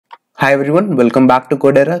Hi everyone, welcome back to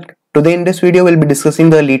Codera. Today in this video we'll be discussing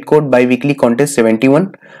the LeetCode Biweekly contest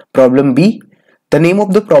 71, problem B. The name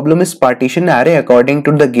of the problem is partition array according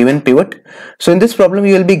to the given pivot. So in this problem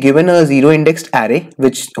you will be given a zero indexed array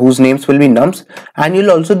whose names will be nums, and you'll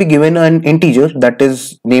also be given an integer that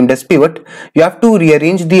is named as pivot. You have to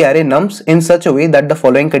rearrange the array nums in such a way that the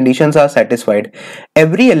following conditions are satisfied.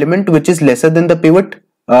 Every element which is lesser than the pivot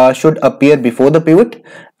should appear before the pivot,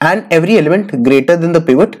 and every element greater than the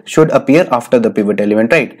pivot should appear after the pivot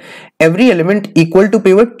element, right? Every element equal to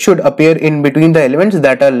pivot should appear in between the elements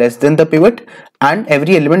that are less than the pivot, and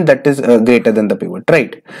every element that is greater than the pivot,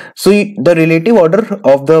 right? So the relative order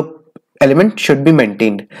of the element should be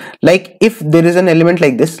maintained. Like if there is an element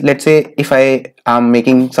like this, let's say if I am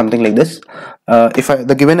making something like this,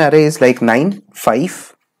 the given array is like 9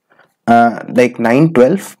 5 like 9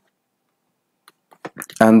 12,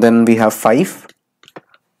 and then we have 5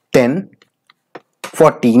 10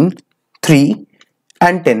 14 3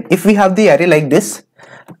 and 10. If we have the array like this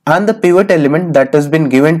and the pivot element that has been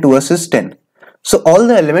given to us is 10, so all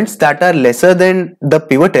the elements that are lesser than the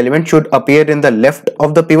pivot element should appear in the left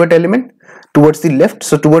of the pivot element, towards the left.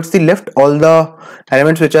 So towards the left all the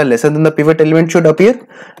elements which are lesser than the pivot element should appear,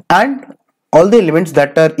 and all the elements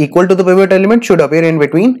that are equal to the pivot element should appear in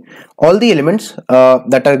between. All the elements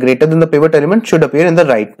that are greater than the pivot element should appear in the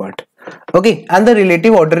right part. Okay, and the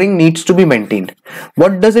relative ordering needs to be maintained.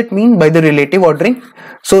 What does it mean by the relative ordering?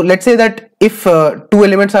 So let's say that if two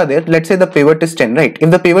elements are there, let's say the pivot is 10, right? If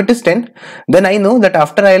the pivot is 10, then I know that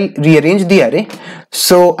after I'll rearrange the array,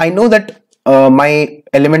 so I know that my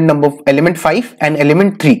element 5 and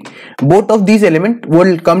element 3, both of these elements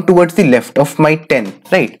will come towards the left of my 10,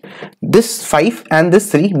 right? This 5 and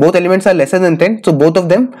this 3, both elements are lesser than 10, so both of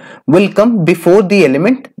them will come before the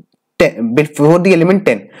element 10,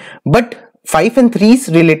 but 5 and 3's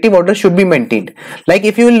relative order should be maintained. Like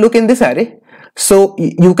if you will look in this array, so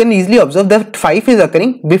you can easily observe that 5 is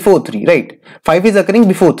occurring before 3, right? 5 is occurring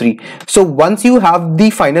before 3. So once you have the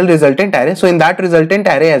final resultant array, so in that resultant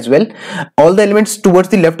array as well, all the elements towards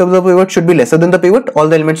the left of the pivot should be lesser than the pivot, all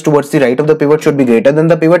the elements towards the right of the pivot should be greater than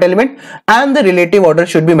the pivot element, and the relative order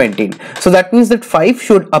should be maintained. So that means that 5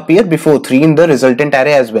 should appear before 3 in the resultant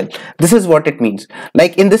array as well. This is what it means.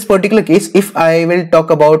 Like in this particular case, if I will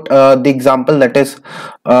talk about the example, that is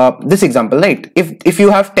this example, right? If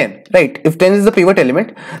you have 10, right? If 10 is the pivot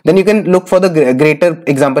element, then you can look for the greater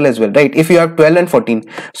example as well, right? If you have 12 and 14,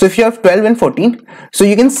 so if you have 12 and 14, so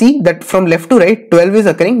you can see that from left to right 12 is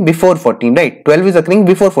occurring before 14, right? 12 is occurring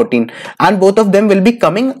before 14, and both of them will be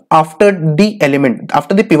coming after the element,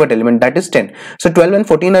 after the pivot element, that is 10. So 12 and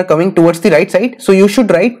 14 are coming towards the right side, so you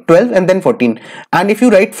should write 12 and then 14. And if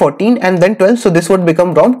you write 14 and then 12, so this would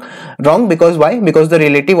become wrong because why? Because the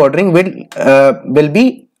relative ordering will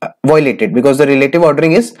be violated, because the relative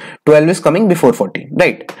ordering is 12 is coming before 14,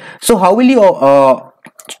 right? So how will you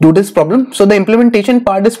do this problem? So the implementation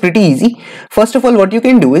part is pretty easy. First of all, what you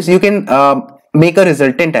can do is you can make a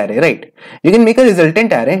resultant array, right? You can make a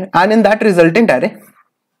resultant array, and in that resultant array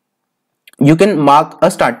you can mark a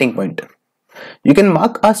starting pointer. You can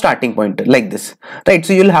mark a starting pointer like this, right?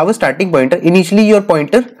 So you'll have a starting pointer. Initially your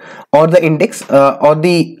pointer or the index or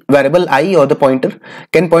the variable I or the pointer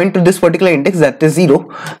can point to this particular index, that is 0.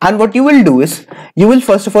 And what you will do is you will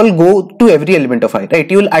first of all go to every element of I,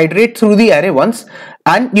 right? You will iterate through the array once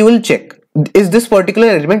and you will check, is this particular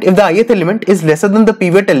element, if the ith element is lesser than the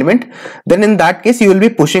pivot element, then in that case you will be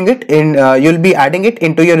pushing it in, you will be adding it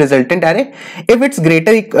into your resultant array. If it's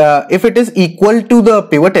greater, if it is equal to the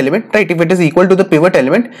pivot element, right? If it is equal to the pivot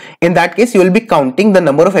element, in that case you will be counting the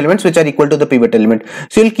number of elements which are equal to the pivot element.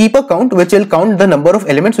 So you'll keep a count which will count the number of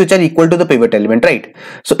elements which are equal to the pivot element, right?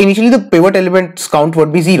 So initially the pivot element's count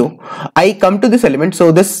would be 0. I come to this element,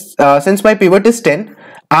 so this since my pivot is 10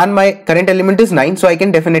 and my current element is 9, so I can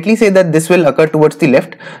definitely say that this will occur towards the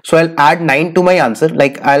left. So I'll add 9 to my answer.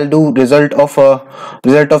 Like I'll do result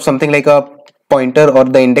of something like a pointer or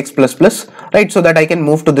the index plus plus, right? So that I can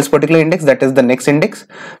move to this particular index, that is the next index.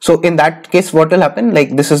 So in that case what will happen,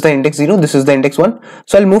 like this is the index 0, this is the index 1,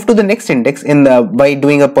 so I'll move to the next index by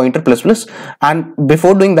doing a pointer plus plus, and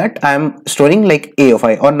before doing that I am storing like a of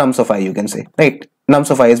I or nums of I, you can say, right? Nums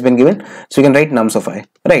of I has been given, so you can write nums of I,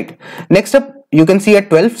 right? Next up you can see at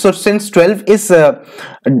 12, so since 12 is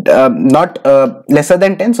not lesser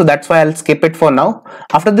than 10, so that's why I'll skip it for now.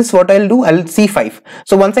 After this what I'll do, I'll see 5.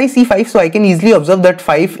 So once I see 5, so I can easily observe that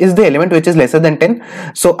 5 is the element which is lesser than 10.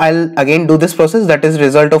 So I'll again do this process, that is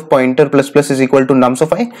result of pointer plus plus is equal to nums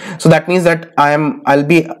of I. So that means that I'll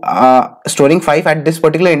be storing 5 at this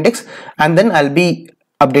particular index, and then I'll be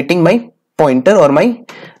updating my pointer or my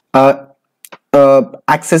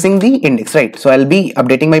accessing the index, right? So I'll be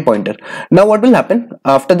updating my pointer. Now what will happen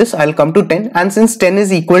after this, I'll come to 10, and since 10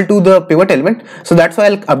 is equal to the pivot element, so that's why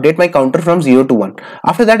I'll update my counter from 0 to 1.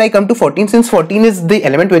 After that I come to 14, since 14 is the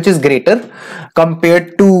element which is greater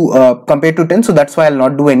compared to 10, so that's why I'll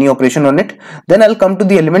not do any operation on it. Then I'll come to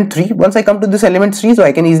the element 3. Once I come to this element 3, so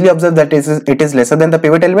I can easily observe that it is lesser than the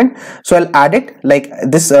pivot element, so I'll add it. Like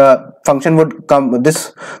this function would come,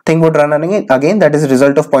 this thing would run again, that is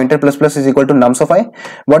result of pointer plus plus is equal to nums of I.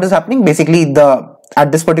 What is happening? Basically,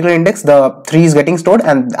 at this particular index the 3 is getting stored,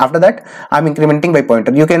 and after that I'm incrementing by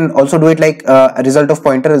pointer. You can also do it like a result of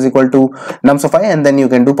pointer is equal to nums of I, and then you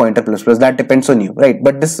can do pointer plus plus. That depends on you, right?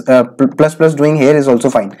 But this plus plus doing here is also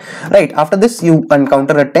fine, right? After this you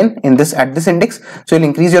encounter a 10 in this at this index, so you'll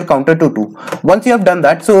increase your counter to 2. Once you have done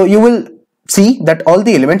that, so you will see that all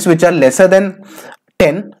the elements which are lesser than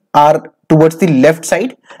 10 are towards the left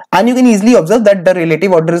side, and you can easily observe that the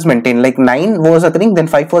relative order is maintained. Like 9 was occurring, then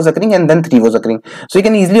 5 was occurring, and then 3 was occurring. So you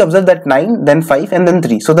can easily observe that 9, then 5, and then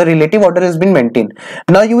 3. So the relative order has been maintained.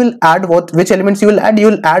 Now you will add which elements you will add? You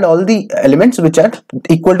will add all the elements which are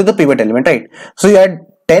equal to the pivot element, right? So you add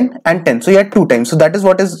 10 and 10, so you add 2 times. So that is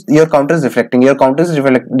what is your counter is reflecting. Your counter is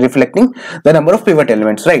reflecting the number of pivot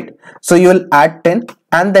elements, right? So you will add 10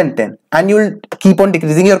 and then 10, and you will keep on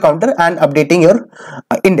decreasing your counter and updating your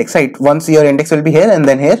index, right? Once your index will be here and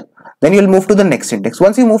then here, then you will move to the next index.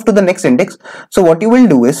 Once you move to the next index, so what you will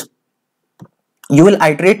do is you will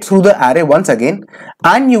iterate through the array once again,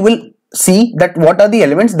 and you will see that what are the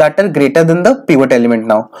elements that are greater than the pivot element.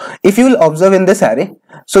 Now if you will observe in this array,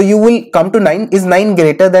 so you will come to 9. Is 9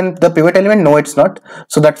 greater than the pivot element? No, it's not.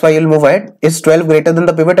 So that's why you'll move ahead. Is 12 greater than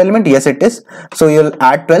the pivot element? Yes, it is. So you'll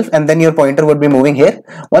add 12, and then your pointer would be moving here.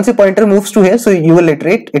 Once your pointer moves to here, so you will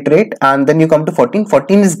iterate, and then you come to 14.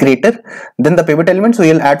 14 is greater than the pivot element, so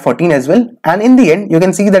you'll add 14 as well. And in the end you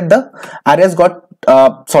can see that the array has got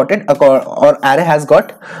sorted, or array has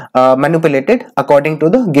got manipulated according to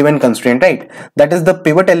the given constraint, right? That is, the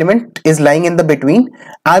pivot element is lying in the between,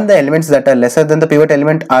 and the elements that are lesser than the pivot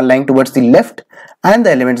element are lying towards the left, and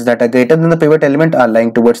the elements that are greater than the pivot element are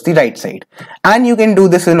lying towards the right side. And you can do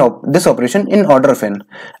this in this operation in order of n.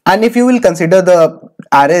 And if you will consider the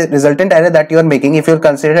array, resultant array that you are making, if you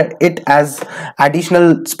consider it as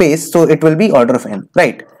additional space, so it will be order of n,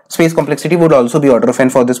 right? Space complexity would also be order of n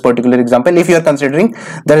for this particular example, if you are considering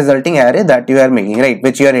the resulting array that you are making, right,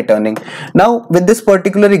 which you are returning. Now with this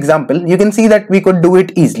particular example, you can see that we could do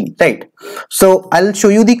it easily, right? So I'll show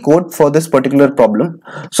you the code for this particular problem.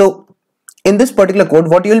 So in this particular code,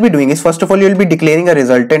 what you will be doing is, first of all, you will be declaring a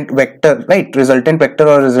resultant vector, right? Resultant vector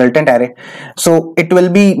or resultant array. So it will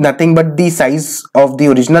be nothing but the size of the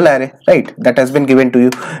original array, right, that has been given to you.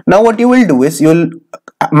 Now what you will do is, you will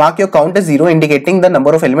mark your count as 0, indicating the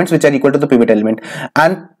number of elements which are equal to the pivot element,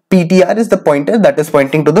 and PTR is the pointer that is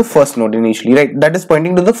pointing to the first node initially, right? That is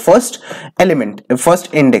pointing to the first element,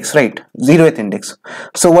 first index, right? 0th index.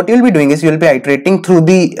 So what you will be doing is, you will be iterating through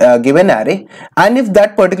the given array, and if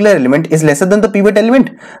that particular element is lesser than the pivot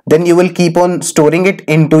element, then you will keep on storing it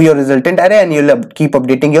into your resultant array, and you will keep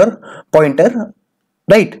updating your pointer,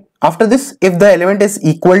 right? After this, if the element is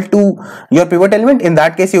equal to your pivot element, in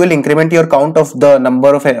that case you will increment your count of the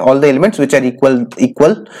number of all the elements which are equal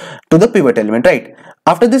to the pivot element, right?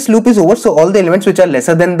 After this loop is over, so all the elements which are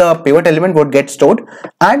lesser than the pivot element would get stored,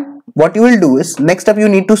 and what you will do is, next up you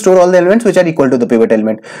need to store all the elements which are equal to the pivot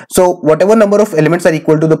element. So whatever number of elements are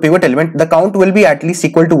equal to the pivot element, the count will be at least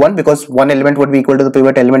equal to 1, because one element would be equal to the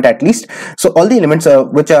pivot element at least. So all the elements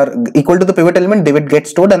which are equal to the pivot element, they will get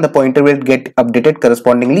stored, and the pointer will get updated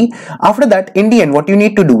correspondingly. After that, in the end, what you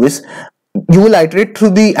need to do is, you will iterate through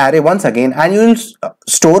the array once again, and you will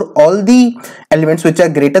store all the elements which are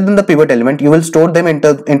greater than the pivot element. You will store them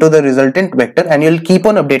into the resultant vector, and you will keep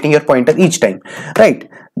on updating your pointer each time, right?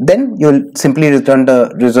 Then you will simply return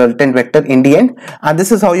the resultant vector in the end, and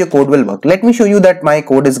this is how your code will work. Let me show you that my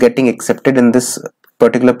code is getting accepted in this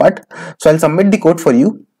particular part. So I'll submit the code for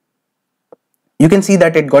you. You can see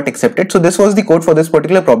that it got accepted. So this was the code for this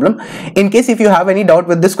particular problem. In case if you have any doubt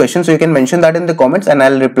with this question, so you can mention that in the comments, and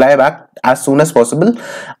I'll reply back as soon as possible.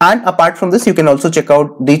 And apart from this, you can also check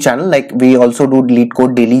out the channel, like we also do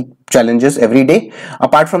LeetCode daily challenges every day.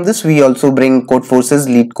 Apart from this, we also bring codeforces,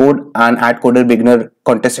 LeetCode, and AdCoder beginner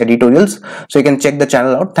contest editorials. So you can check the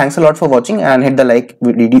channel out. Thanks a lot for watching, and hit the like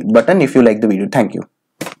button if you like the video. Thank you.